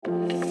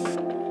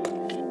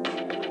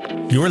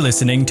You're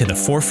listening to the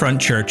Forefront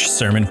Church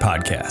Sermon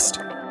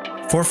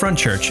Podcast. Forefront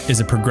Church is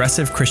a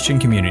progressive Christian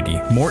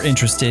community more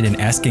interested in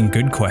asking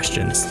good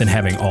questions than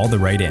having all the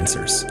right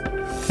answers.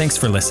 Thanks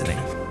for listening.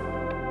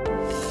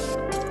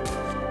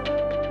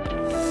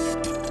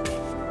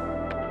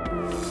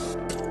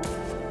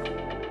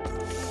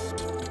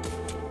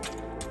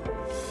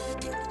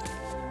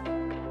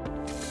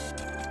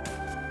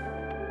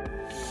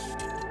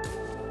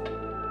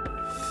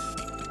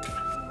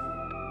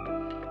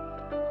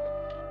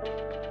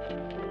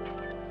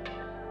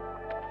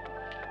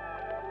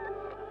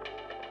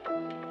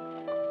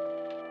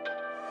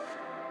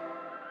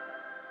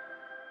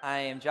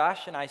 I am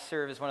Josh, and I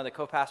serve as one of the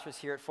co-pastors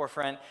here at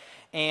Forefront,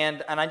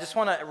 and I just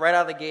want to right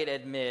out of the gate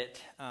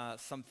admit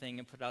something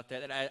and put it out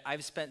there that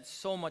I've spent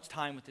so much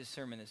time with this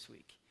sermon this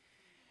week,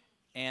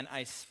 and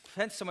I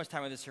spent so much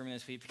time with this sermon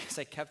this week because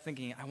I kept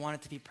thinking, I want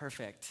it to be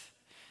perfect.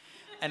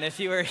 And if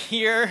you were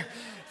here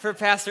for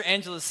Pastor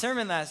Angela's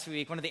sermon last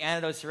week, one of the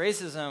antidotes to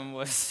racism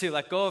was to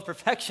let go of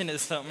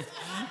perfectionism.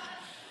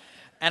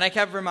 And I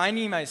kept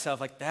reminding myself,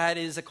 like, that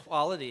is a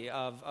quality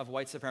of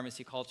white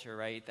supremacy culture,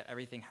 right? That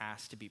everything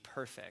has to be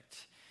perfect.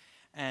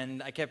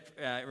 And I kept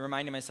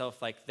reminding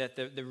myself, like, that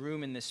the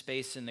room and the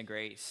space and the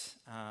grace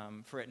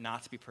for it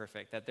not to be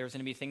perfect, that there's going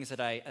to be things that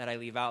I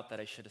leave out that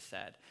I should have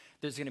said.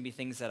 There's going to be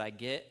things that I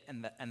get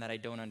and that I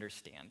don't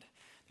understand.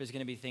 There's going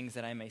to be things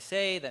that I may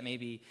say that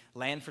maybe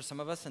land for some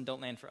of us and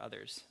don't land for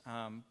others.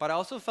 But I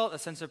also felt a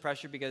sense of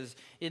pressure because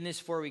in this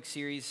 4-week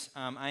series,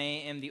 I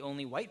am the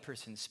only white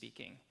person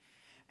speaking.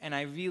 And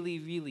I really,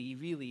 really,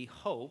 really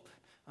hope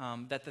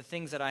that the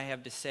things that I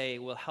have to say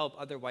will help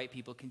other white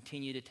people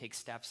continue to take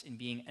steps in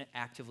being an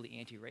actively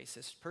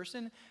anti-racist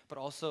person, but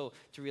also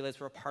to realize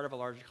we're a part of a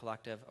larger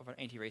collective of an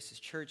anti-racist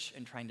church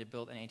and trying to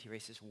build an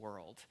anti-racist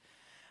world.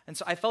 And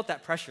so I felt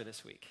that pressure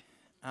this week.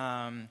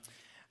 And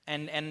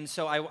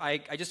so I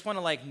just want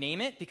to, like, name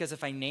it, because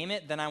if I name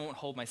it, then I won't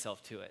hold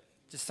myself to it.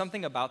 Just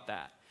something about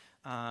that.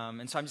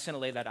 And so I'm just going to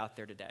lay that out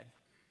there today.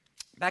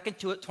 Back in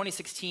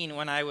 2016,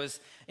 when I was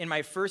in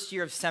my first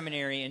year of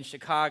seminary in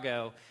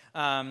Chicago,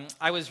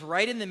 I was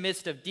right in the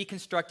midst of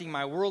deconstructing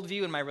my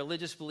worldview and my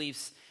religious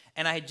beliefs,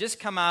 and I had just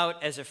come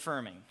out as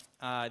affirming.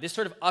 This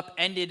sort of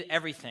upended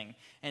everything.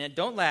 And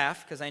don't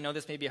laugh, because I know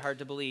this may be hard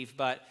to believe,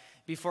 but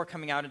before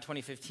coming out in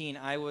 2015,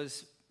 I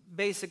was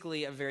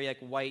basically a very,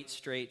 like, white,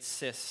 straight,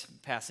 cis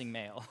passing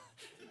male.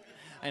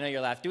 I know you're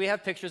laughing. Do we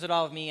have pictures at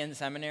all of me in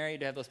seminary?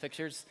 Do you have those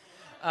pictures?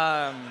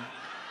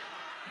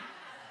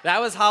 That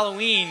was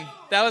Halloween.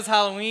 That was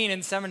Halloween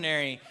in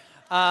seminary.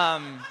 But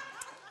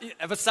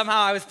somehow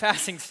I was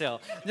passing still.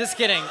 Just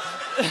kidding.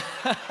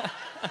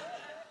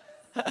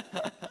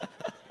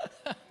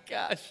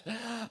 Gosh.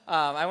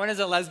 I went as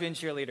a lesbian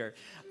cheerleader.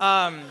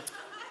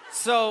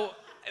 So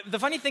the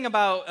funny thing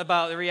about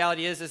the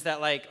reality is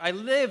that, like, I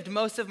lived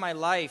most of my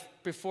life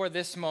before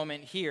this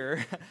moment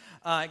here,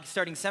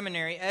 starting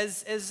seminary,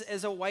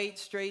 as a white,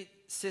 straight,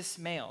 cis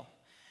male.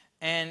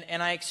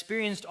 And I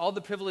experienced all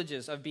the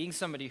privileges of being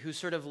somebody who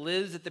sort of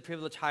lives at the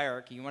privilege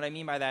hierarchy. And what I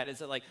mean by that is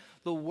that, like,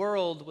 the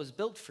world was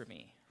built for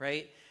me,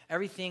 right?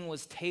 Everything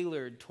was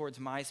tailored towards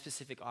my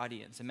specific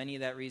audience. And many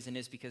of that reason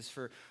is because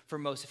for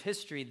most of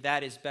history,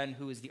 that has been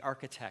who is the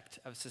architect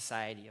of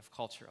society, of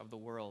culture, of the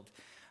world,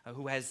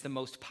 who has the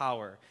most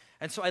power.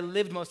 And so I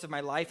lived most of my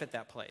life at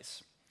that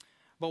place.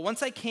 But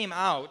once I came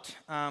out,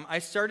 I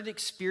started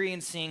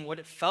experiencing what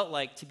it felt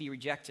like to be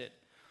rejected,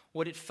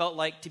 what it felt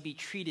like to be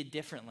treated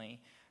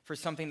differently, for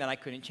something that I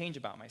couldn't change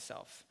about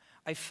myself.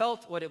 I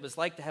felt what it was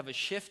like to have a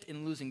shift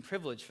in losing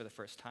privilege for the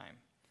first time.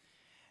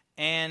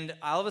 And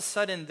all of a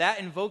sudden, that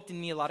invoked in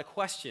me a lot of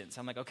questions.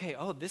 I'm like, okay,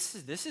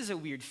 this is a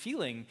weird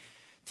feeling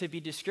to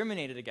be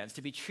discriminated against,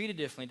 to be treated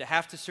differently, to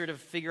have to sort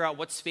of figure out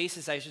what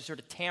spaces I should sort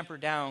of tamper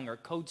down or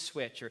code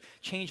switch or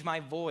change my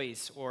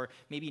voice or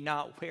maybe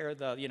not wear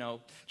the,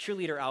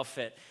 cheerleader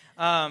outfit.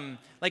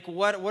 Like,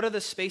 what are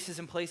the spaces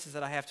and places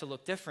that I have to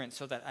look different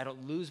so that I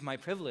don't lose my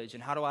privilege,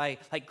 and how do I,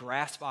 like,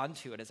 grasp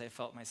onto it as I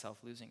felt myself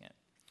losing it?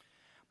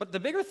 But the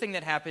bigger thing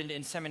that happened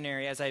in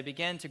seminary as I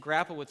began to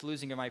grapple with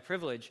losing my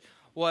privilege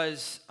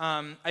was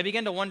I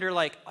began to wonder,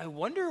 like, I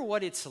wonder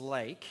what it's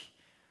like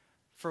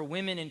for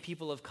women and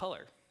people of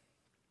color.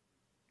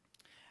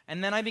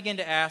 And then I began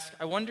to ask,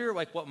 I wonder,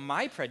 like, what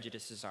my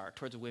prejudices are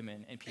towards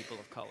women and people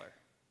of color.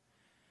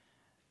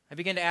 I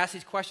began to ask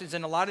these questions,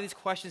 and a lot of these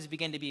questions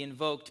began to be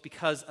invoked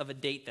because of a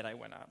date that I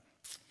went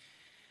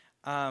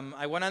on.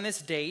 I went on this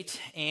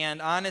date,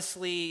 and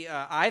honestly,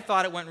 I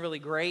thought it went really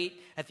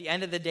great. At the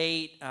end of the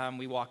date,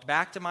 we walked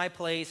back to my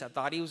place. I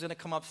thought he was going to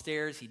come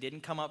upstairs. He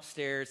didn't come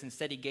upstairs.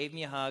 Instead, he gave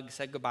me a hug,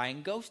 said goodbye,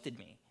 and ghosted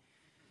me.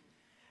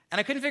 And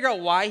I couldn't figure out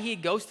why he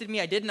had ghosted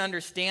me. I didn't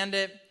understand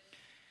it.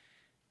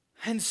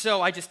 And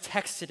so I just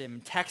texted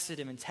him.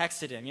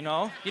 You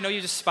know?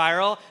 You just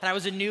spiral. And I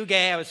was a new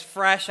gay. I was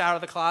fresh out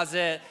of the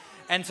closet.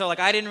 And so, like,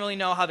 I didn't really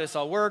know how this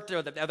all worked,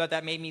 or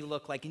that made me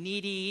look, like,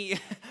 needy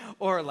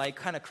or, like,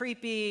 kind of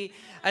creepy.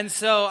 And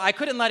so I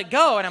couldn't let it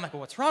go. And I'm like,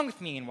 well, what's wrong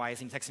with me? And why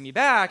isn't he texting me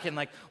back? And,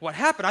 like, what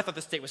happened? I thought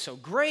this date was so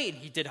great.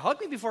 He did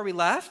hug me before we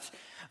left.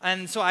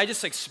 And so I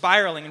just, like,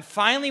 spiraling. And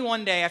finally,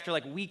 one day, after,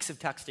 like, weeks of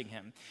texting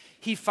him,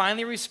 he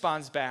finally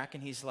responds back,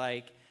 and he's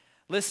like,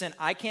 listen,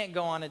 I can't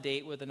go on a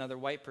date with another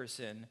white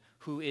person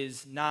who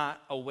is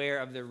not aware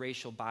of their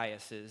racial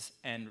biases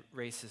and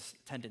racist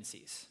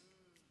tendencies.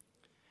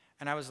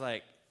 And I was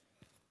like,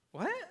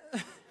 what?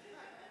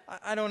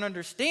 I don't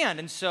understand.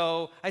 And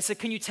so I said,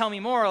 can you tell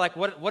me more? Like,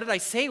 what did I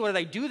say? What did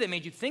I do that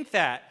made you think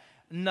that?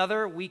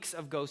 Another weeks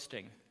of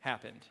ghosting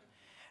happened.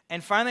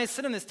 And finally I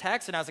sent him this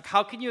text, and I was like,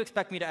 how can you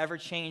expect me to ever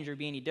change or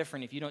be any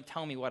different if you don't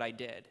tell me what I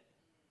did?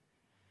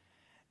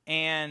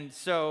 And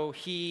so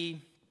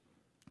he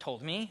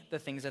told me the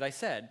things that I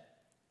said.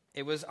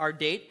 It was our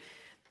date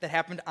that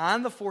happened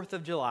on the 4th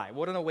of July.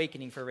 What an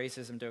awakening for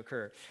racism to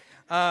occur.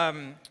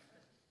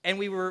 And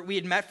we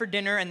had met for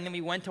dinner, and then we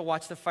went to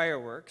watch the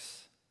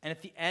fireworks. And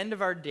at the end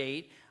of our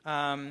date,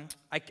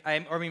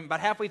 about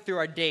halfway through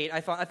our date, I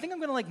thought, I think I'm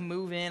going to, like,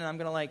 move in, and I'm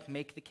going to, like,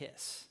 make the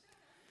kiss.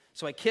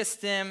 So I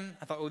kissed him.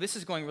 I thought, oh, this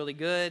is going really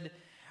good.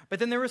 But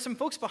then there were some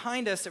folks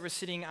behind us that were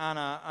sitting on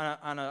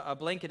a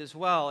blanket as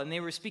well, and they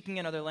were speaking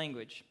another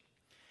language.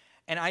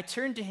 And I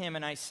turned to him,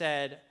 and I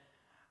said,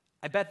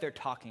 I bet they're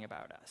talking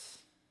about us.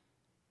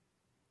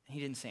 He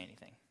didn't say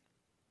anything.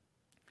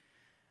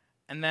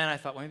 And then I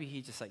thought, well, maybe he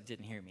just, like,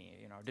 didn't hear me,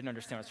 didn't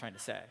understand what I was trying to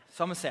say.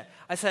 So I'm going to say it.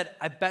 I said,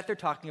 I bet they're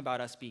talking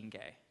about us being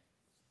gay.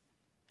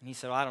 And he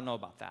said, well, I don't know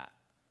about that.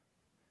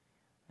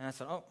 And I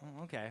said, oh,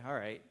 okay, all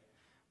right.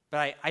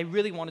 But I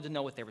really wanted to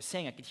know what they were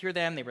saying. I could hear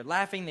them. They were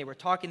laughing. They were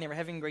talking. They were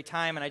having a great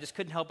time. And I just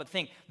couldn't help but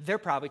think, they're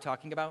probably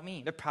talking about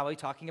me. They're probably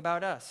talking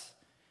about us.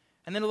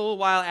 And then a little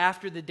while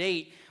after the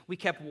date, we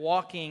kept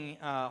walking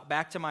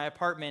back to my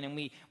apartment, and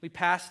we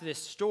passed this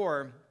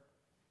store.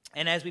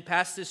 And as we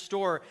passed this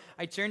store,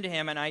 I turned to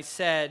him and I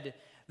said,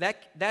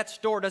 that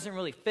store doesn't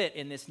really fit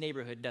in this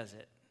neighborhood, does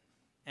it?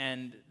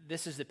 And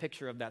this is the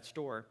picture of that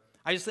store.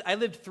 I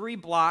lived 3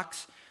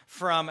 blocks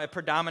from a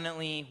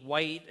predominantly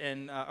white,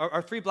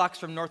 or 3 blocks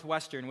from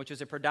Northwestern, which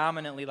is a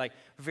predominantly, like,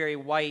 very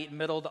white,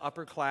 middle to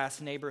upper class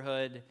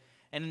neighborhood.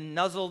 And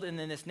nuzzled in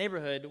this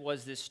neighborhood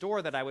was this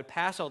store that I would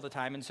pass all the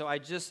time. And so I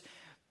just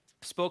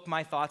spoke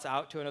my thoughts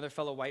out to another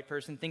fellow white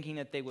person, thinking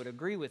that they would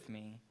agree with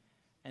me.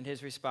 And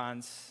his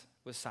response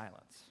was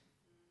silence.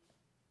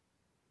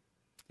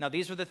 Now,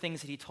 these were the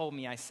things that he told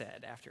me I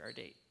said after our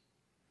date.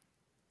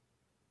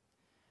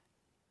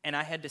 And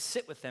I had to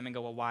sit with them and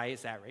go, well, why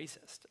is that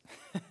racist?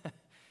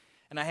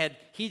 And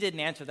he didn't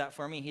answer that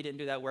for me. He didn't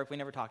do that work. We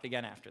never talked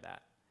again after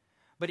that.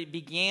 But it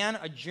began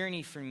a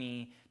journey for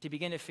me to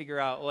begin to figure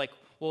out, like,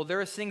 well,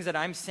 there are things that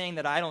I'm saying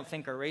that I don't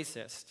think are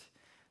racist.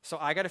 So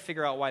I got to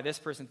figure out why this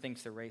person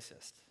thinks they're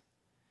racist.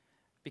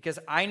 Because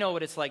I know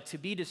what it's like to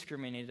be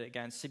discriminated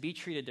against, to be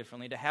treated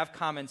differently, to have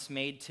comments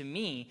made to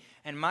me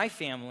and my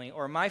family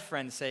or my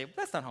friends say,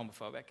 that's not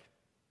homophobic.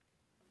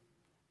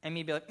 And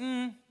me be like,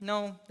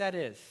 no, that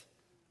is.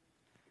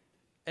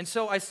 And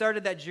so I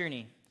started that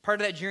journey.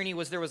 Part of that journey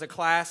was there was a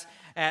class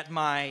at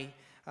my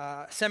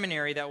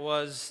seminary that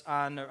was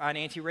on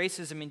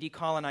anti-racism and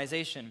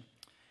decolonization.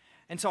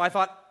 And so I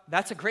thought,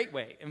 that's a great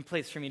way and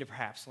place for me to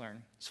perhaps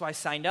learn. So I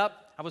signed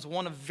up. I was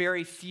one of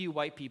very few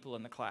white people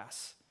in the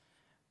class.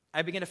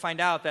 I began to find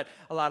out that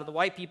a lot of the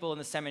white people in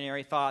the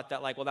seminary thought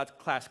that, like, well, that's a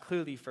class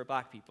clearly for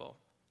black people,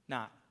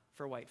 not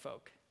for white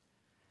folk.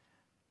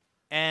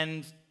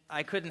 And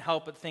I couldn't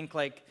help but think,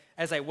 like,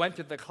 as I went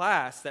through the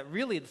class, that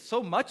really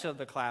so much of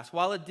the class,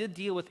 while it did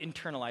deal with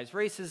internalized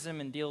racism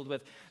and dealt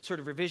with sort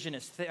of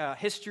revisionist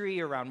history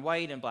around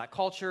white and black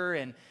culture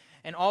and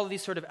all of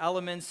these sort of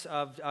elements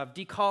of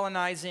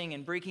decolonizing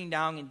and breaking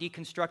down and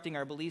deconstructing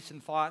our beliefs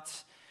and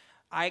thoughts,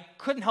 I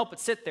couldn't help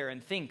but sit there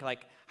and think,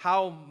 like,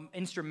 how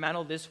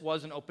instrumental this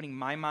was in opening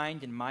my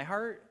mind and my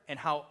heart, and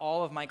how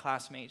all of my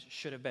classmates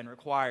should have been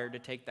required to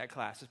take that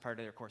class as part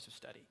of their course of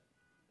study.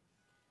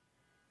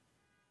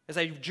 As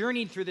I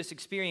journeyed through this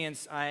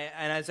experience,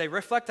 and as I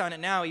reflect on it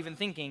now, even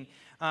thinking,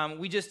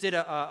 we just did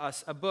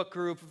a book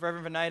group,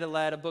 Reverend Venida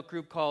led a book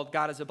group called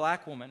God is a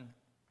Black Woman.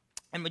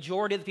 And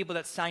majority of the people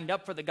that signed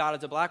up for the God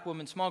is a Black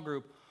Woman small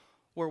group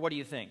were, what do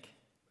you think?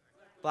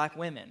 Black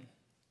women.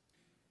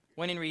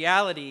 When in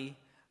reality,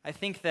 I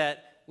think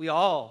that we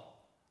all,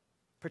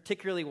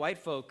 particularly white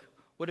folk,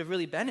 would have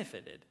really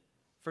benefited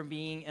from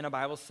being in a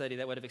Bible study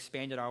that would have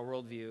expanded our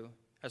worldview,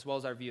 as well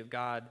as our view of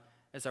God,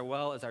 as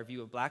well as our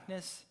view of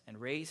blackness and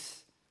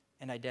race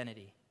and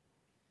identity.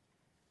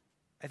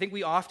 I think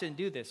we often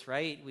do this,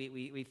 right?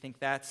 We think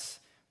that's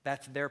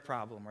their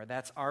problem, or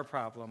that's our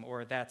problem,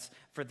 or that's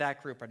for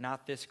that group, or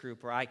not this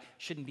group, or I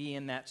shouldn't be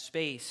in that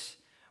space.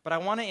 But I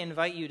want to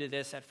invite you to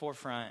this at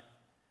Forefront,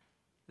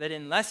 that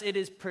unless it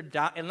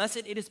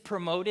is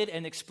promoted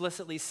and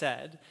explicitly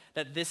said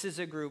that this is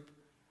a group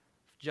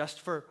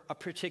just for a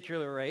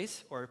particular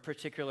race or a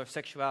particular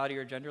sexuality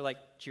or gender, like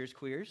Cheers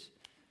Queers,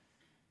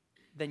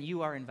 then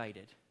you are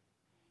invited.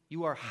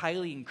 You are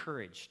highly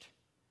encouraged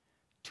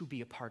to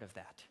be a part of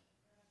that.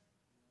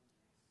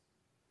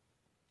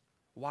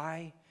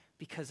 Why?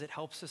 Because it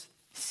helps us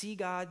see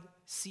God,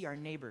 see our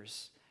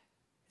neighbors,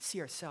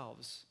 see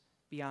ourselves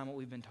beyond what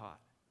we've been taught,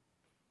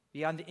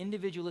 beyond the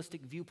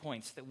individualistic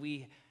viewpoints that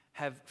we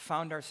have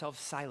found ourselves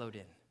siloed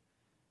in.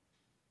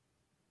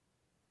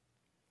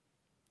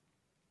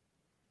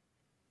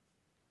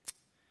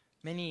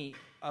 Many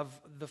of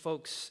the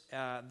folks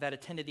that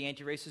attended the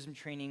anti-racism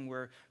training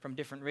were from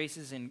different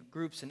races and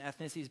groups and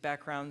ethnicities,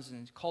 backgrounds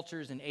and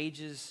cultures and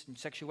ages and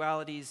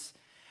sexualities.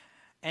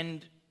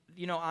 And,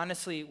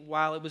 honestly,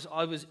 while it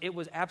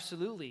was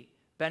absolutely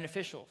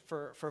beneficial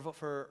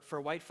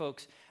for white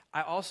folks,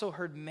 I also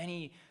heard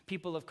many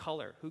people of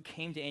color who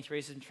came to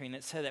anti-racism training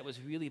that said that was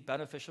really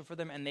beneficial for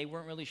them, and they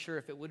weren't really sure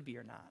if it would be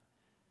or not.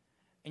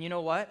 And you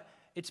know what?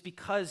 It's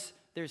because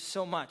there's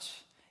so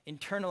much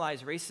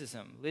internalized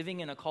racism living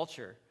in a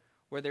culture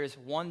where there's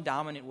one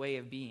dominant way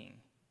of being.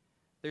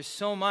 There's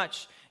so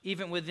much,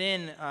 even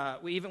within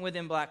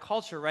black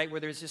culture, right, where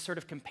there's this sort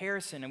of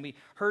comparison. And we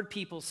heard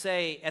people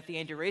say at the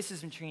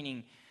anti-racism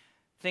training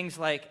things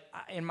like,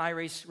 in my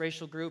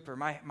racial group or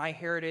my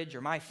heritage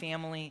or my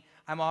family,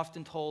 I'm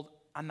often told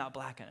I'm not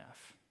black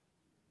enough.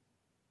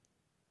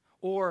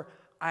 Or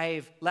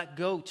I've let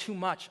go too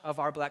much of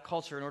our black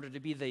culture in order to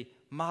be the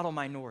model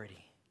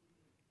minority.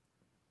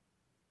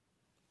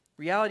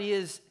 Reality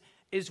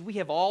is we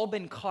have all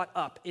been caught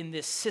up in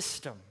this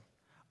system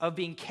of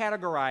being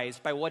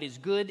categorized by what is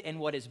good and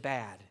what is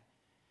bad.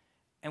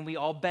 And we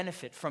all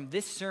benefit from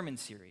this sermon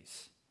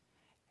series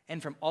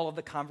and from all of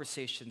the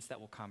conversations that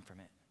will come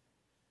from it.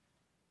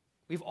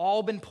 We've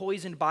all been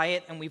poisoned by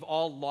it, and we've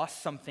all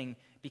lost something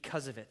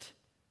because of it.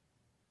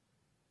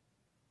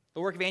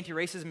 The work of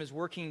anti-racism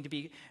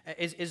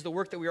is the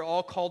work that we are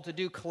all called to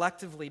do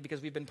collectively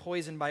because we've been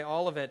poisoned by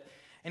all of it.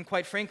 And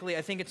quite frankly,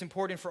 I think it's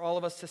important for all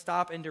of us to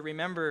stop and to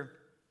remember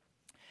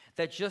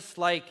that just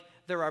like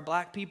there are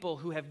black people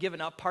who have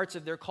given up parts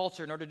of their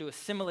culture in order to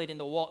assimilate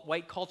into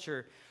white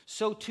culture,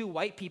 so too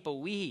white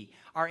people,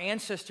 our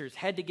ancestors,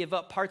 had to give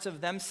up parts of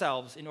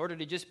themselves in order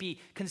to just be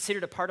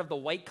considered a part of the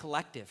white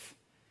collective.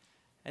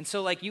 And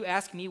so like you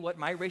ask me what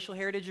my racial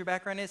heritage or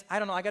background is, I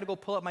don't know, I got to go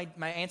pull up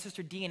my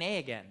ancestor DNA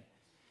again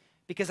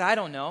because I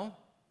don't know.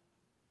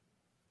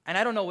 And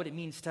I don't know what it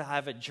means to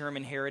have a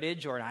German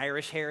heritage or an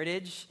Irish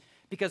heritage,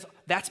 because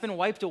that's been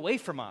wiped away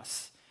from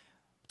us,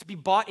 to be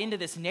bought into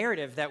this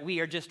narrative that we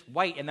are just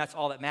white and that's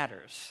all that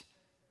matters.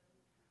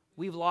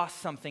 We've lost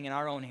something in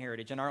our own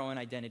heritage and our own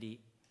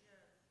identity.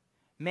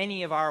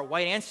 Many of our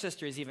white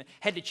ancestors even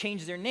had to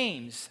change their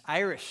names,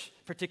 Irish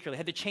particularly,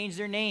 had to change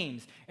their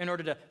names in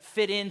order to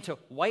fit into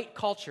white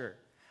culture.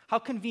 How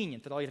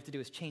convenient that all you have to do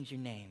is change your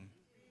name.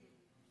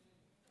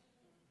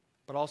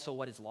 But also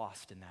what is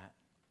lost in that.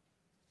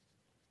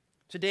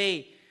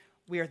 Today,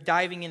 we are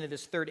diving into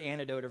this third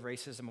antidote of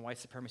racism and white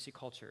supremacy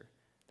culture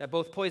that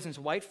both poisons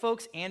white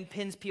folks and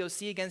pins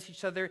POC against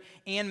each other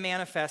and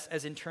manifests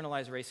as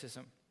internalized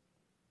racism.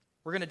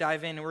 We're going to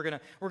dive in and we're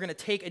going to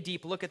take a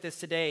deep look at this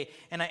today.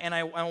 And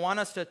I want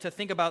us to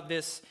think about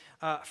this,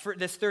 for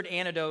this third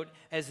antidote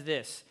as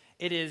this.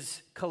 It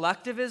is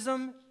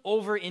collectivism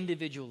over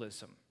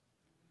individualism.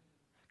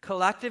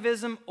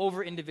 Collectivism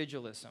over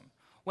individualism.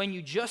 When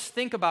you just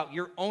think about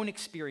your own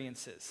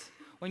experiences,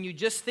 when you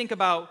just think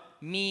about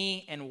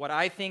me and what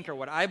I think or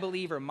what I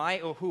believe or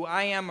who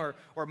I am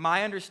or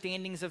my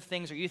understandings of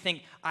things, or you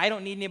think, I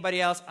don't need anybody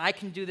else, I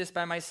can do this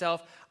by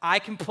myself, I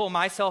can pull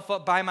myself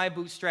up by my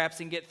bootstraps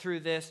and get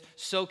through this,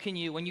 so can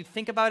you. When you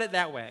think about it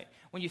that way,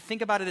 when you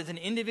think about it as an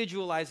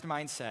individualized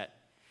mindset,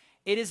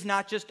 it is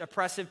not just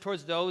oppressive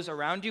towards those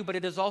around you, but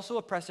it is also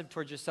oppressive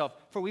towards yourself,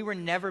 for we were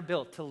never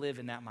built to live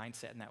in that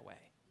mindset in that way.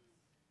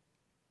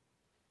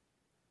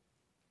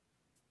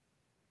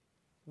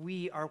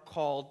 We are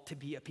called to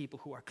be a people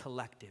who are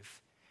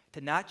collective,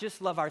 to not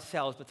just love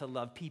ourselves, but to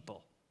love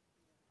people.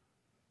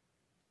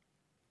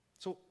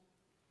 So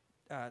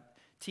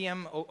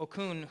T.M.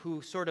 Okun,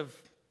 who sort of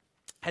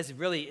has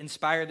really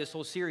inspired this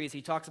whole series,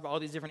 he talks about all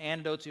these different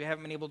antidotes. We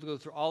haven't been able to go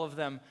through all of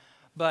them,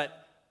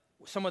 but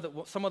some of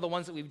the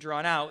ones that we've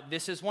drawn out,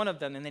 this is one of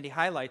them, and then he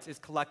highlights is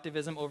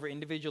collectivism over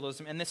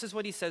individualism. And this is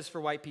what he says for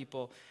white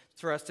people,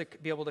 for us to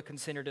be able to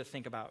consider to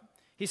think about.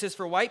 He says,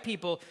 for white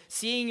people,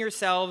 seeing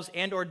yourselves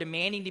and or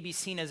demanding to be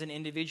seen as an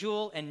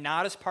individual and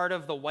not as part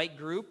of the white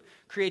group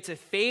creates a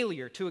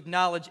failure to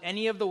acknowledge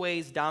any of the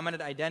ways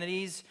dominant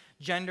identities,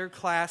 gender,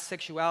 class,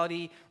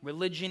 sexuality,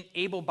 religion,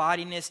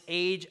 able-bodiedness,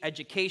 age,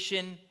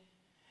 education,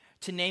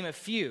 to name a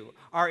few,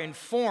 are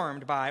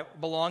informed by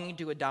belonging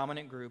to a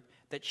dominant group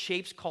that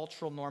shapes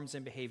cultural norms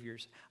and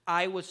behaviors.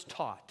 I was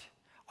taught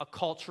a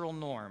cultural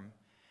norm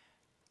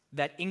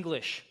that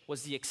English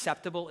was the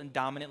acceptable and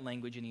dominant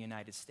language in the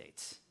United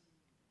States.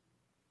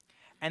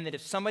 And that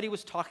if somebody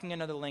was talking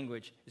another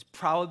language, it's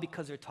probably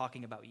because they're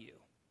talking about you.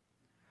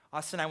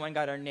 Austin and I went and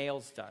got our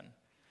nails done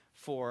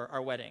for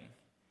our wedding,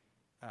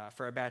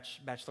 for our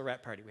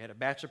bachelorette party. We had a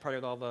bachelor party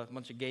with a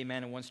bunch of gay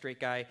men and one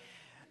straight guy.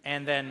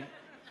 And then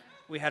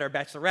we had our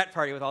bachelorette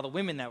party with all the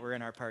women that were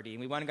in our party. And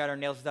we went and got our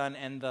nails done,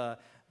 and the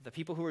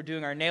people who were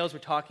doing our nails were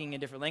talking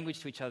in different language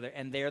to each other,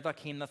 and there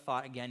came the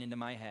thought again into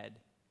my head.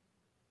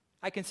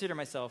 I consider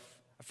myself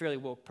a fairly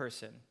woke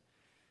person.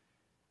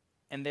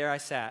 And there I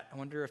sat. I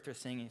wonder if they're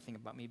saying anything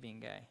about me being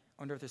gay.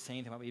 I wonder if they're saying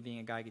anything about me being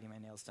a guy getting my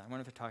nails done. I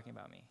wonder if they're talking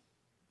about me.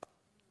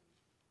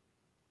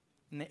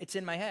 And it's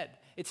in my head.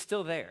 It's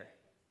still there.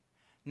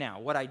 Now,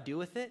 what I do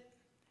with it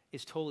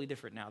is totally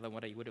different now than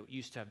what I would have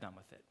used to have done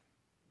with it.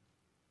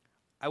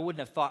 I wouldn't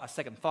have thought a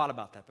second thought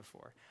about that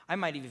before. I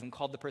might have even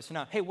called the person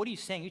out. Hey, what are you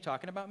saying? You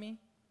talking about me?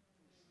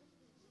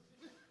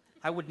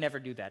 I would never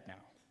do that now.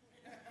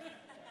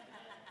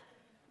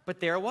 But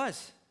there it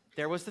was.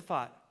 There was the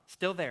thought.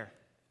 Still there.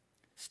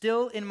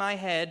 Still in my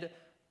head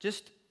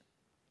just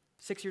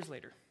 6 years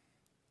later.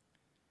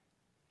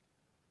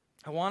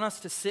 I want us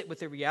to sit with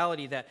the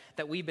reality that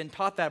we've been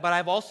taught that, but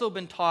I've also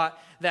been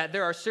taught that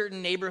there are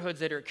certain neighborhoods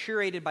that are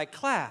curated by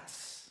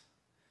class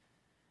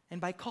and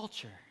by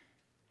culture.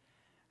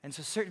 And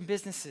so certain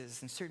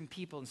businesses and certain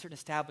people and certain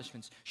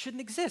establishments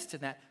shouldn't exist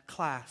in that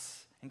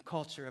class and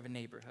culture of a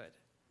neighborhood.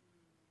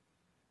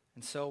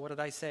 And so what did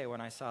I say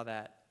when I saw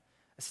that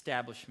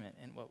establishment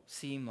in what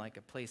seemed like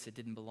a place that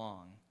didn't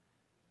belong?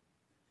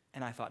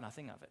 And I thought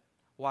nothing of it.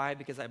 Why?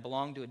 Because I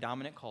belong to a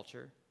dominant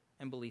culture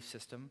and belief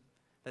system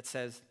that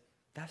says,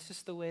 that's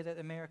just the way that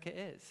America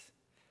is.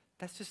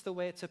 That's just the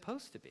way it's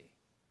supposed to be.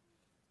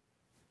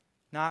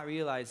 Not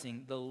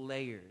realizing the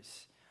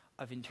layers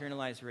of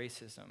internalized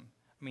racism.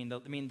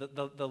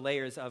 The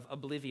layers of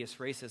oblivious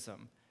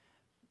racism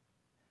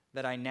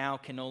that I now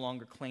can no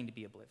longer claim to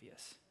be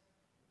oblivious.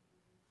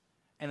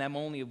 And I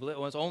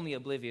was only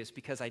oblivious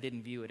because I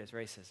didn't view it as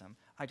racism.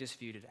 I just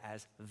viewed it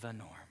as the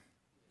norm.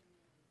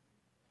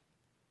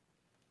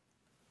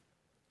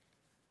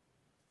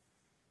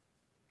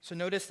 So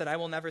notice that I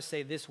will never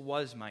say this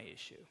was my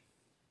issue.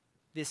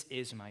 This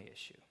is my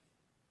issue.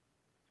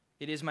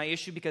 It is my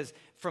issue because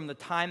from the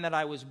time that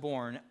I was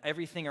born,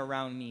 everything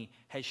around me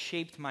has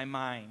shaped my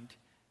mind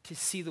to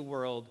see the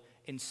world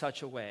in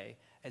such a way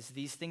as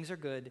these things are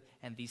good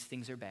and these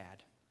things are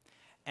bad.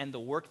 And the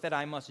work that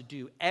I must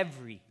do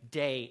every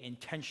day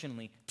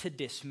intentionally to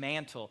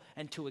dismantle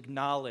and to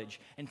acknowledge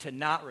and to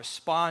not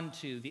respond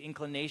to the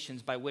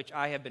inclinations by which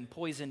I have been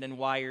poisoned and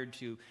wired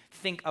to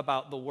think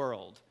about the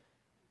world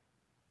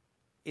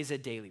is a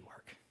daily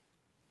work.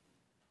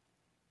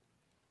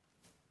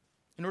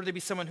 In order to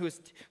be someone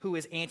who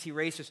is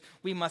anti-racist,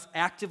 we must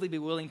actively be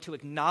willing to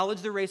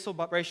acknowledge the racial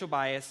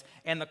bias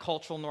and the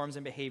cultural norms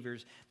and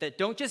behaviors that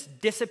don't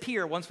just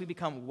disappear once we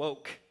become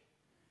woke,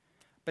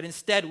 but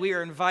instead we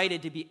are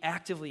invited to be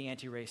actively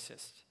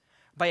anti-racist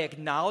by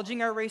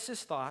acknowledging our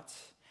racist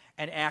thoughts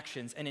and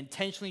actions and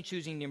intentionally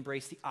choosing to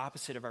embrace the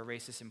opposite of our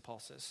racist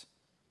impulses.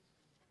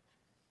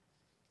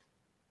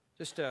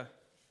 Just a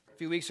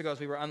few weeks ago, as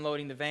we were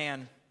unloading the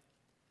van,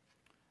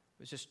 it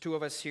was just two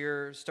of us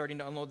here starting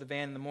to unload the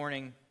van in the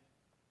morning,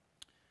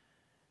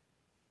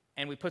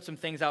 and we put some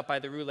things out by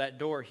the roulette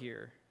door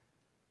here.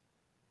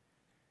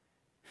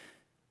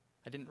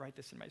 I didn't write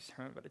this in my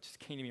sermon, but it just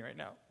came to me right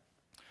now.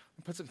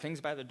 We put some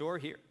things by the door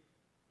here,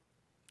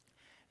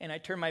 and I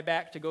turned my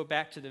back to go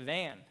back to the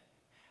van,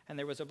 and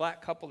there was a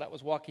black couple that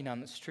was walking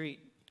down the street,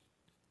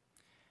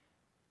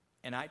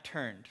 and I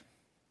turned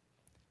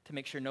to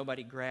make sure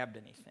nobody grabbed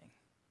anything.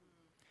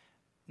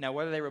 Now,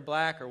 whether they were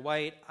black or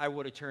white, I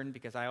would have turned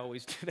because I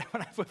always do that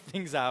when I put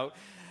things out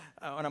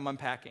when I'm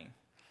unpacking.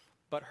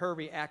 But her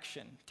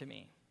reaction to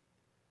me,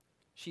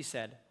 she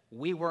said,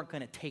 "We weren't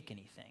going to take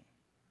anything."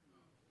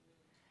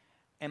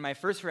 And my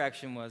first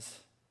reaction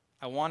was,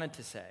 I wanted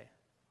to say,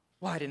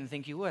 "Well, I didn't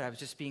think you would. I was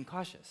just being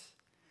cautious."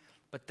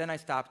 But then I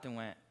stopped and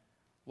went,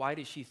 why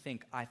did she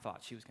think I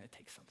thought she was going to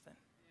take something?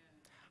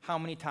 How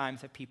many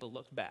times have people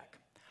looked back?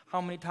 How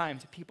many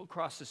times have people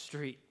crossed the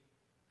street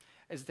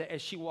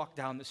as she walked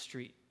down the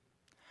street?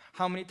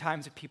 How many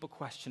times have people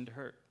questioned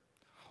her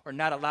or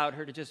not allowed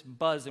her to just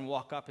buzz and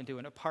walk up into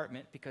an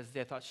apartment because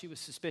they thought she was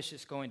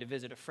suspicious going to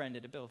visit a friend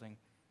at a building?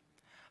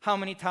 How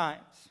many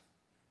times?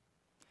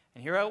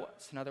 And here I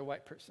was, another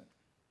white person.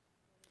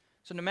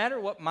 So no matter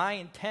what my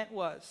intent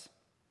was,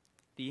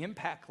 the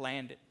impact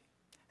landed.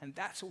 And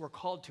that's what we're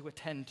called to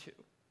attend to.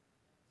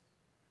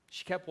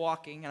 She kept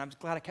walking, and I'm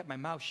glad I kept my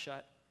mouth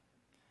shut.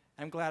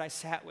 I'm glad I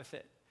sat with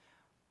it.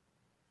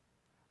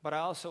 But I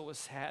also was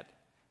sad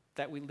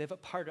that we live a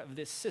part of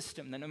this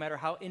system, that no matter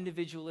how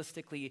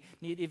individualistically,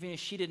 even if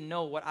she didn't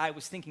know what I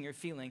was thinking or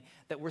feeling,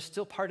 that we're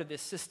still part of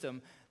this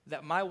system,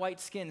 that my white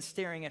skin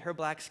staring at her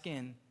black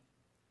skin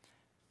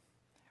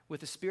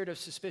with a spirit of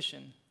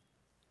suspicion,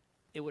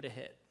 it would have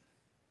hit.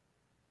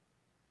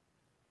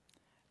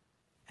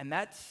 And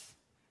that's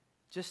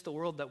just the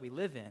world that we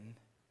live in,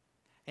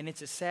 and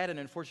it's a sad and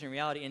unfortunate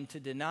reality, and to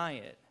deny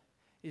it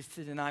is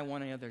to deny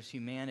one another's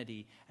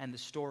humanity and the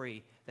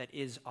story that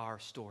is our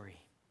story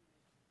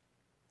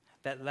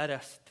that led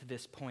us to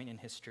this point in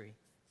history.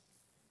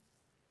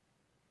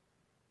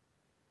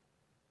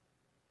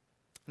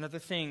 Another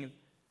thing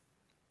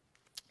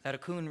that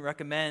Akun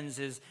recommends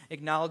is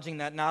acknowledging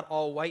that not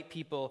all white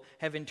people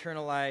have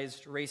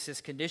internalized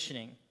racist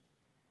conditioning.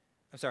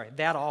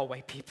 That all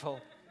white people,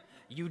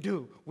 you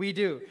do, we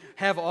do,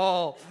 have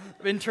all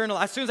internal.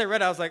 As soon as I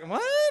read it, I was like,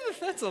 what?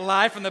 That's a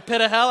lie from the pit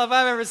of hell if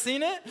I've ever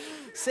seen it.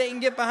 Satan,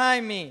 get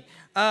behind me.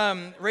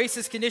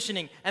 Racist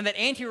conditioning. And that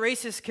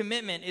anti-racist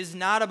commitment is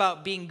not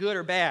about being good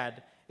or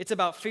bad. It's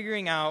about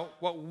figuring out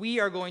what we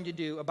are going to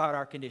do about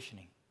our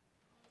conditioning.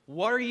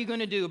 What are you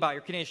going to do about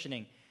your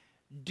conditioning?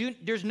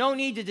 There's no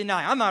need to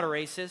deny, I'm not a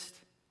racist.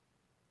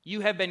 You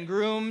have been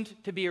groomed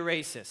to be a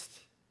racist.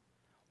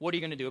 What are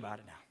you going to do about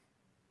it now?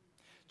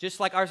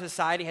 Just like our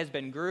society has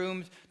been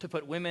groomed to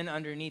put women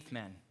underneath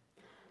men.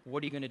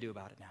 What are you going to do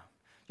about it now?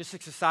 Just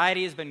like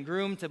society has been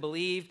groomed to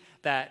believe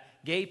that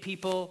gay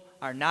people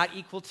are not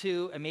equal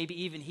to, and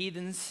maybe even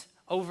heathens,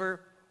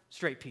 over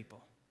straight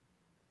people.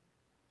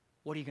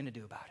 What are you going to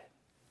do about it?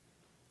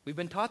 We've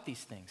been taught these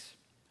things.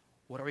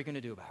 What are we going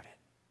to do about it?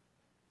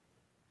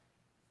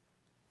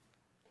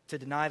 To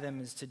deny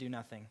them is to do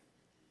nothing.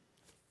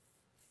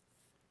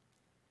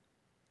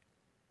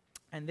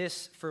 And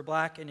this, for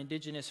black and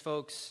indigenous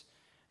folks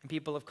and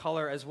people of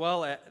color as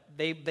well,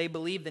 they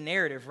believe the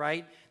narrative,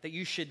 right? That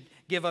you should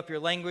give up your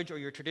language or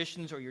your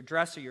traditions or your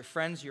dress or your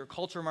friends or your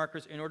culture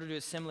markers in order to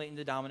assimilate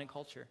into dominant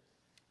culture.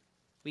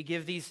 You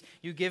give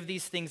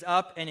these things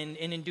up, and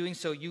in doing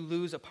so, you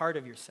lose a part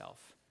of yourself.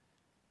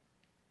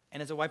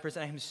 And as a white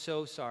person, I am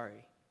so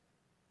sorry.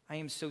 I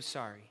am so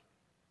sorry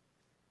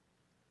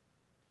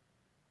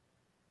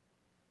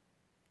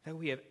that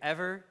we have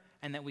ever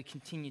and that we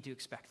continue to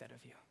expect that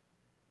of you.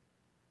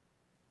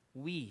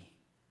 We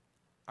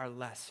are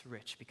less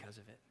rich because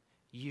of it.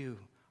 You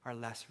are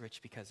less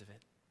rich because of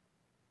it.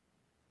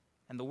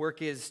 And the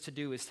work is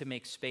to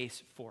make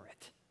space for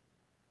it.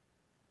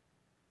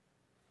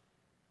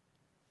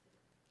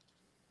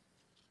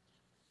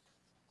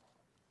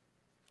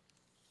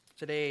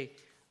 Today,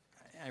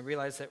 I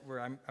realize that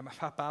I'm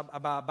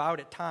about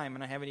at time,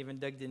 and I haven't even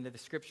dug into the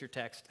scripture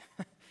text.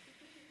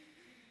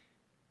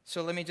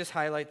 So let me just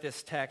highlight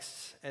this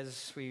text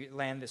as we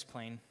land this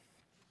plane.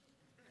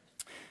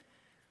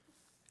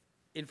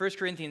 In 1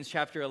 Corinthians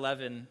chapter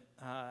 11,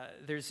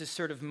 there's this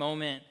sort of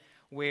moment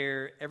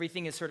where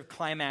everything is sort of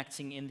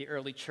climaxing in the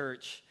early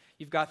church.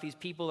 You've got these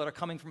people that are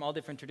coming from all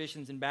different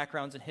traditions and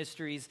backgrounds and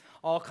histories,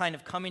 all kind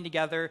of coming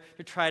together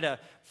to try to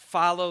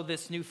follow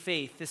this new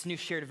faith, this new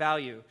shared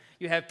value.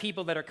 You have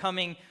people that are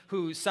coming,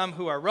 some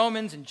who are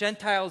Romans and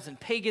Gentiles and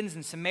pagans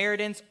and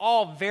Samaritans,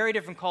 all very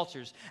different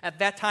cultures. At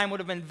that time would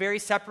have been very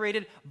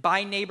separated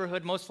by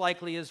neighborhood, most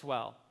likely as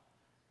well.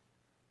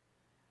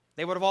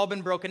 They would have all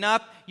been broken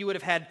up. You would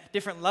have had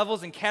different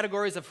levels and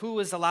categories of who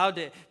was allowed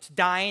to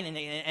dine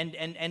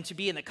and to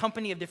be in the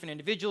company of different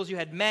individuals. You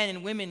had men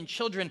and women and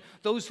children,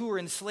 those who were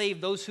enslaved,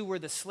 those who were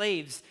the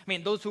slaves.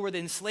 Those who were the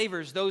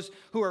enslavers, those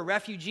who were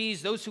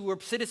refugees, those who were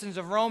citizens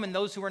of Rome, and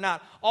those who were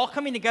not, all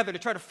coming together to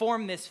try to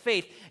form this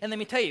faith. And let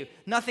me tell you,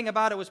 nothing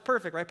about it was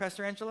perfect, right,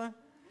 Pastor Angela?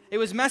 It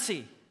was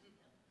messy.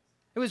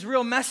 It was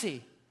real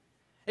messy.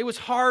 It was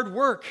hard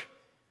work.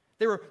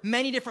 There were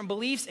many different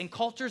beliefs and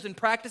cultures and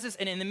practices,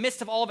 and in the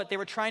midst of all of it, they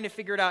were trying to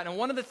figure it out. And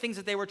one of the things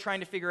that they were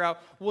trying to figure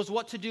out was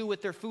what to do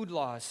with their food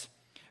laws.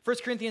 1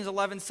 Corinthians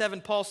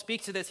 11:7, Paul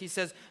speaks to this. He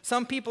says,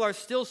 some people are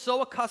still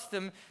so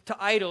accustomed to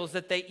idols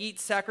that they eat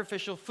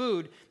sacrificial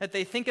food that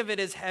they think of it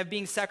as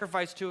being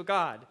sacrificed to a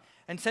god.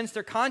 And since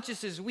their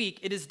conscience is weak,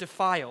 it is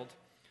defiled.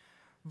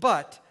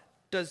 But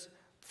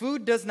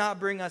food does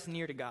not bring us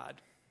near to God.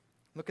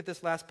 Look at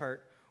this last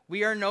part.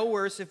 We are no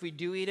worse if we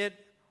do eat it,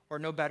 or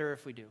no better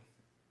if we do.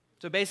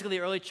 So basically,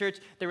 the early church,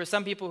 there were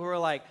some people who were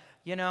like,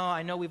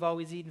 I know we've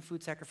always eaten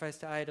food sacrificed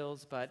to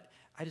idols, but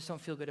I just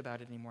don't feel good about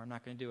it anymore. I'm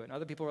not going to do it. And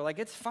other people were like,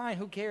 it's fine.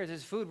 Who cares?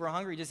 It's food. We're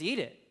hungry. Just eat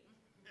it.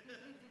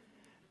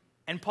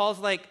 And Paul's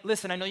like,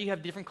 listen, I know you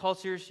have different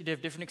cultures. You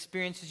have different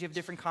experiences. You have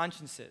different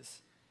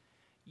consciences.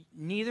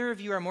 Neither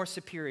of you are more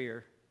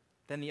superior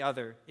than the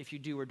other if you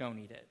do or don't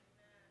eat it.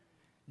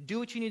 Do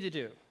what you need to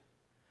do,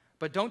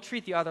 but don't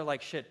treat the other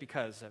like shit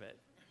because of it.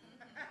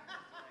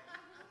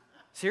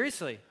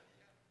 Seriously.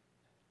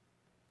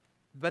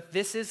 But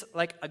this is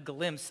like a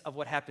glimpse of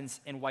what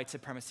happens in white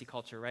supremacy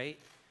culture, right?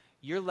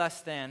 You're less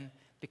than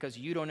because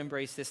you don't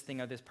embrace this thing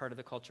or this part of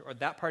the culture, or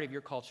that part of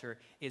your culture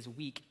is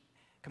weak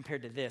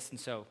compared to this, and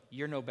so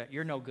you're no good.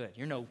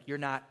 You're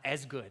not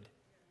as good.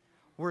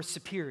 We're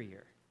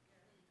superior.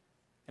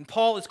 And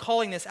Paul is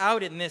calling this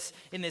out in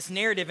this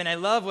narrative, and I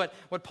love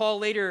what Paul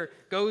later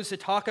goes to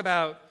talk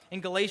about. In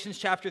Galatians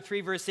chapter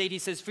 3, verse 8, he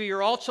says, for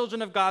you're all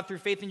children of God through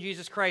faith in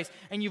Jesus Christ,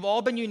 and you've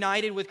all been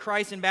united with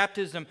Christ in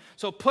baptism.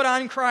 So put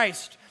on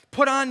Christ,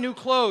 put on new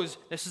clothes.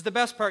 This is the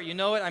best part. You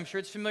know it. I'm sure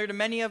it's familiar to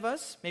many of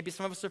us. Maybe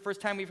some of us the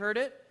first time we've heard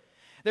it.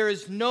 There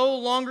is no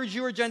longer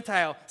Jew or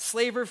Gentile,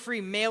 slave or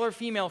free, male or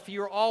female, for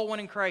you are all one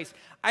in Christ.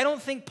 I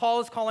don't think Paul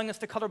is calling us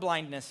to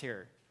colorblindness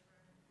here.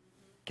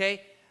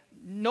 Okay?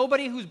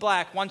 Nobody who's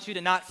black wants you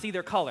to not see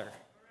their color.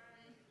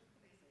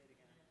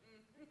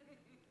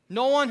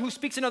 No one who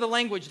speaks another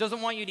language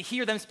doesn't want you to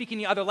hear them speaking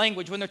the other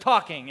language when they're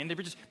talking and they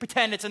just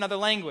pretend it's another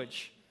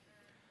language.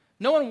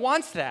 No one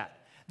wants that.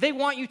 They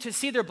want you to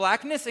see their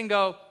blackness and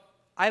go,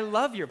 I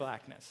love your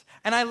blackness,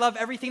 and I love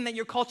everything that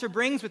your culture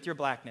brings with your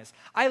blackness.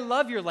 I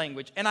love your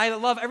language, and I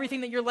love everything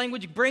that your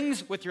language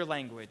brings with your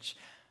language.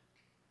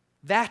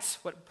 That's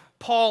what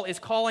Paul is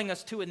calling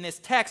us to in this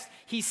text.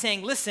 He's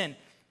saying, listen,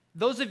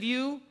 those of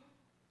you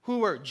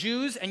who are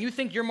Jews and you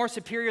think you're more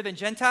superior than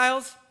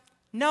Gentiles,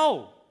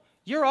 no.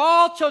 You're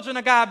all children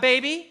of God,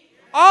 baby.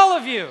 All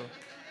of you.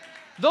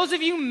 Those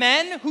of you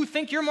men who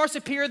think you're more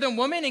superior than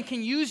women and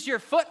can use your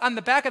foot on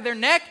the back of their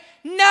neck,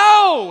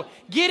 no.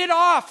 Get it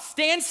off.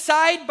 Stand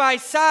side by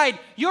side.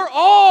 You're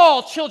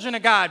all children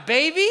of God,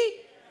 baby.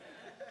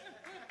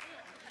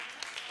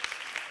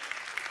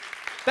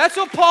 That's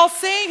what Paul's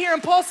saying here.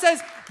 And Paul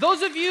says,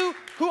 those of you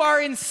who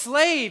are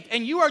enslaved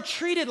and you are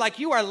treated like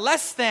you are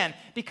less than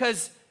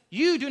because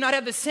you do not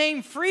have the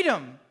same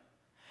freedom.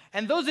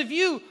 And those of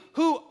you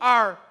who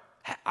are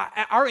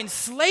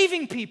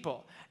enslaving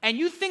people and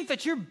you think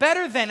that you're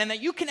better than and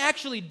that you can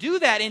actually do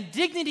that in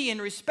dignity and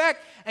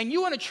respect and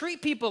you want to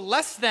treat people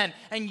less than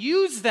and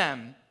use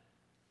them.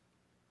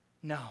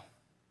 No.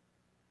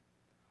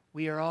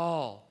 We are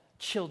all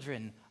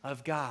children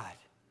of God.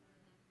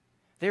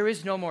 There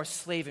is no more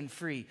slave and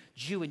free,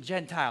 Jew and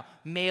Gentile,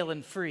 male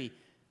and female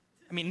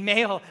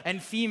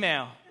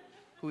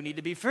who need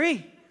to be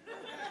free.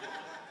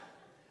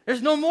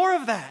 There's no more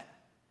of that.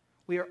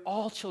 We are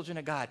all children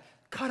of God.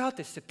 Cut out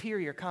the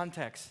superior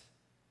context.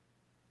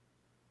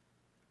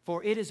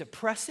 For it is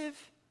oppressive,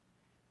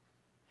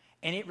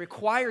 and it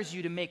requires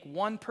you to make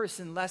one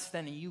person less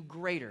than and you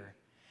greater.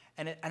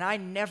 And I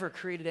never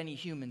created any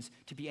humans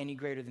to be any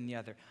greater than the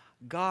other.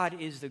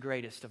 God is the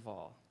greatest of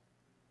all.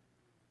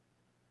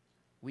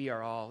 We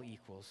are all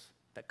equals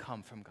that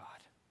come from God.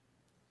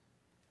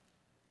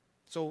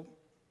 So,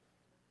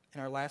 in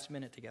our last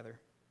minute together,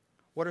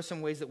 what are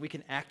some ways that we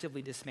can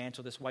actively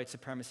dismantle this white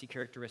supremacy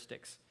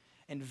characteristics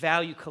and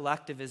value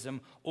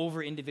collectivism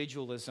over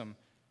individualism?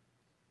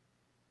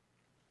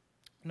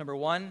 Number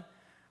one,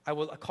 I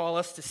will call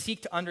us to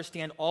seek to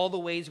understand all the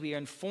ways we are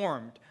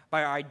informed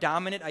by our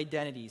dominant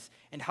identities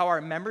and how our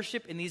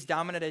membership in these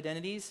dominant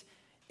identities,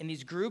 in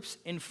these groups,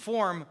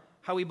 inform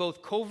how we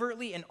both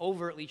covertly and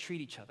overtly treat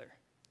each other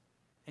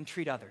and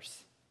treat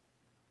others.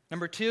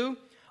 Number two,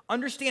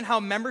 understand how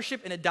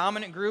membership in a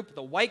dominant group,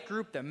 the white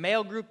group, the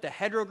male group, the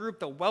hetero group,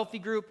 the wealthy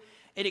group,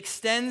 it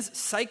extends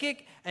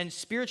psychic and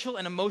spiritual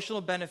and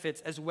emotional benefits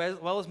as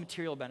well as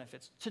material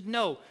benefits. To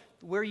know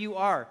where you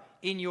are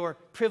in your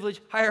privilege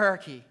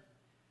hierarchy.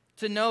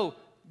 To know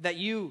that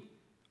you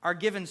are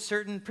given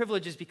certain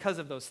privileges because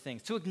of those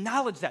things. To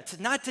acknowledge that,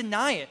 to not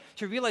deny it,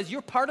 to realize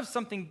you're part of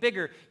something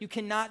bigger. You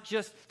cannot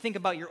just think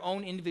about your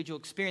own individual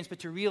experience, but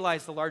to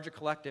realize the larger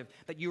collective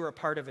that you are a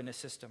part of in a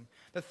system.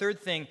 The third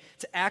thing,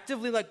 to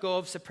actively let go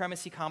of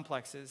supremacy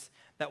complexes,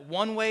 that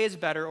one way is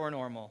better or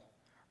normal.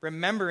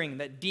 Remembering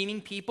that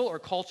deeming people or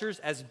cultures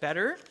as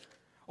better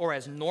or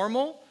as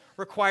normal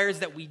requires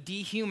that we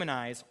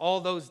dehumanize all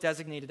those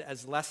designated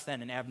as less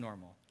than and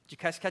abnormal. Did you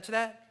catch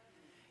that?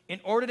 In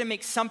order to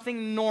make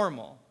something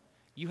normal,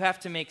 you have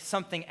to make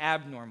something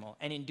abnormal.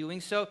 And in doing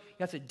so, you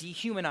have to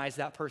dehumanize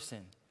that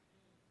person.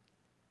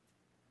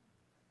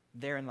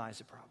 Therein lies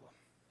the problem.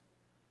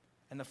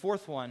 And the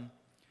fourth one,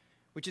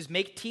 which is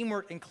make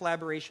teamwork and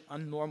collaboration a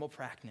normal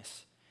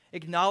practice.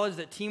 Acknowledge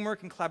that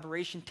teamwork and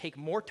collaboration take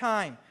more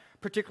time,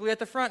 particularly at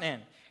the front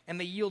end, and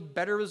they yield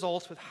better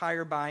results with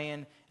higher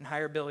buy-in and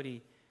higher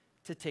ability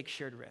to take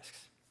shared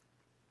risks.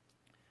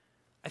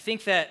 I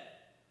think that,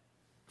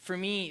 for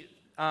me,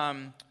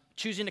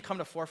 choosing to come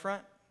to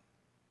Forefront,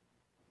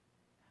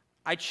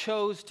 I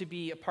chose to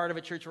be a part of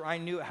a church where I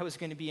knew I was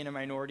going to be in a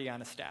minority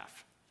on a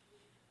staff.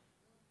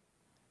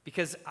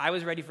 Because I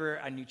was ready for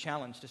a new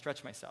challenge to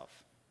stretch myself.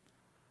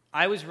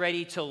 I was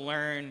ready to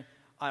learn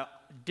a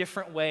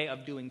different way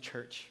of doing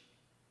church.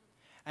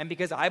 And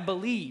because I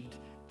believed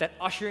that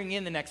ushering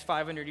in the next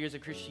 500 years of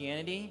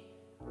Christianity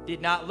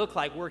did not look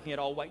like working at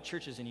all white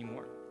churches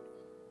anymore.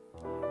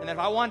 And that if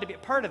I wanted to be a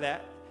part of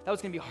that, that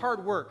was going to be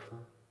hard work.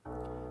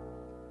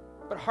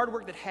 But hard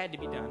work that had to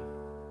be done.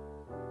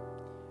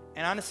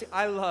 And honestly,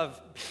 I love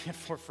being at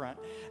Forefront.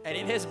 And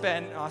it has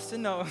been,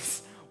 Austin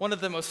knows, one of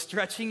the most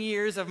stretching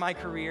years of my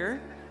career.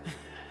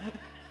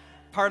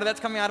 Part of that's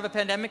coming out of a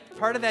pandemic.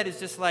 Part of that is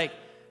just like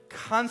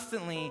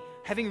constantly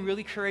having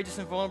really courageous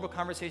and vulnerable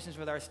conversations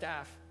with our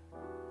staff.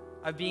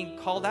 Of being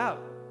called out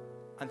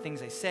on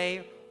things I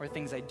say or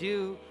things I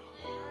do.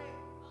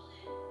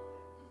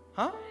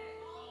 Huh?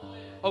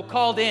 Oh,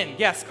 called in.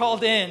 Yes,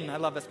 called in. I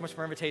love that's much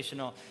more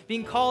invitational.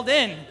 Being called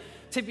in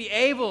to be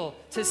able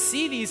to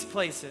see these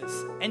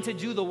places and to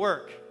do the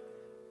work.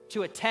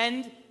 To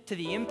attend to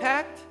the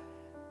impact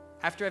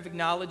after I've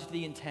acknowledged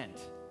the intent.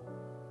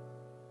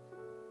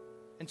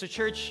 And so,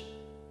 church,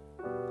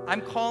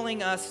 I'm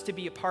calling us to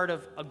be a part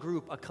of a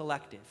group, a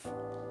collective,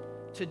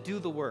 to do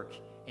the work.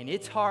 And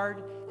it's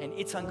hard and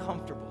it's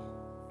uncomfortable.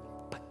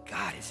 But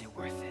God, is it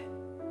worth it?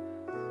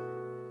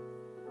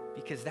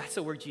 Because that's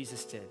the work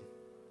Jesus did.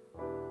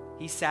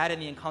 He sat in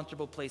the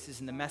uncomfortable places,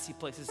 in the messy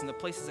places, in the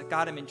places that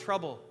got him in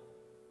trouble.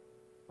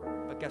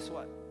 But guess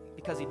what?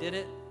 Because he did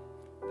it,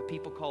 the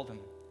people called him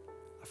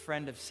a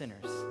friend of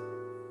sinners.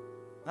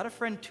 Not a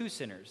friend to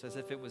sinners, as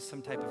if it was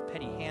some type of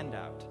petty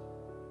handout,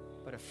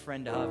 but a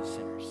friend of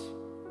sinners.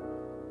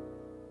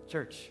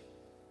 Church,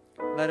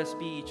 Let us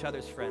be each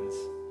other's friends.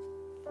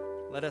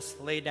 Let us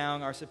lay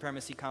down our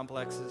supremacy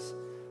complexes.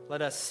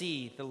 Let us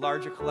see the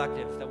larger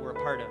collective that we're a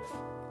part of.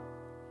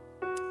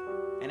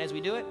 And as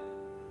we do it,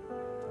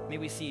 may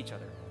we see each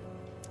other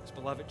as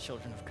beloved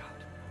children of God.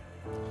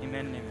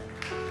 Amen and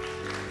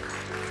amen.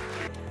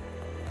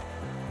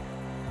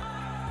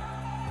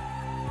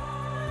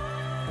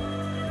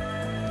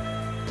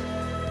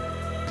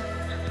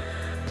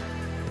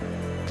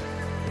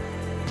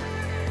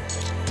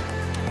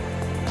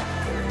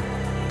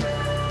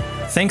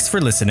 Thanks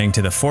for listening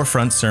to the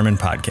Forefront Sermon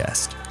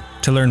Podcast.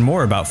 To learn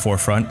more about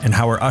Forefront and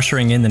how we're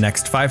ushering in the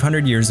next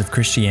 500 years of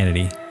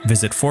Christianity,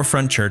 visit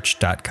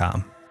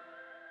forefrontchurch.com.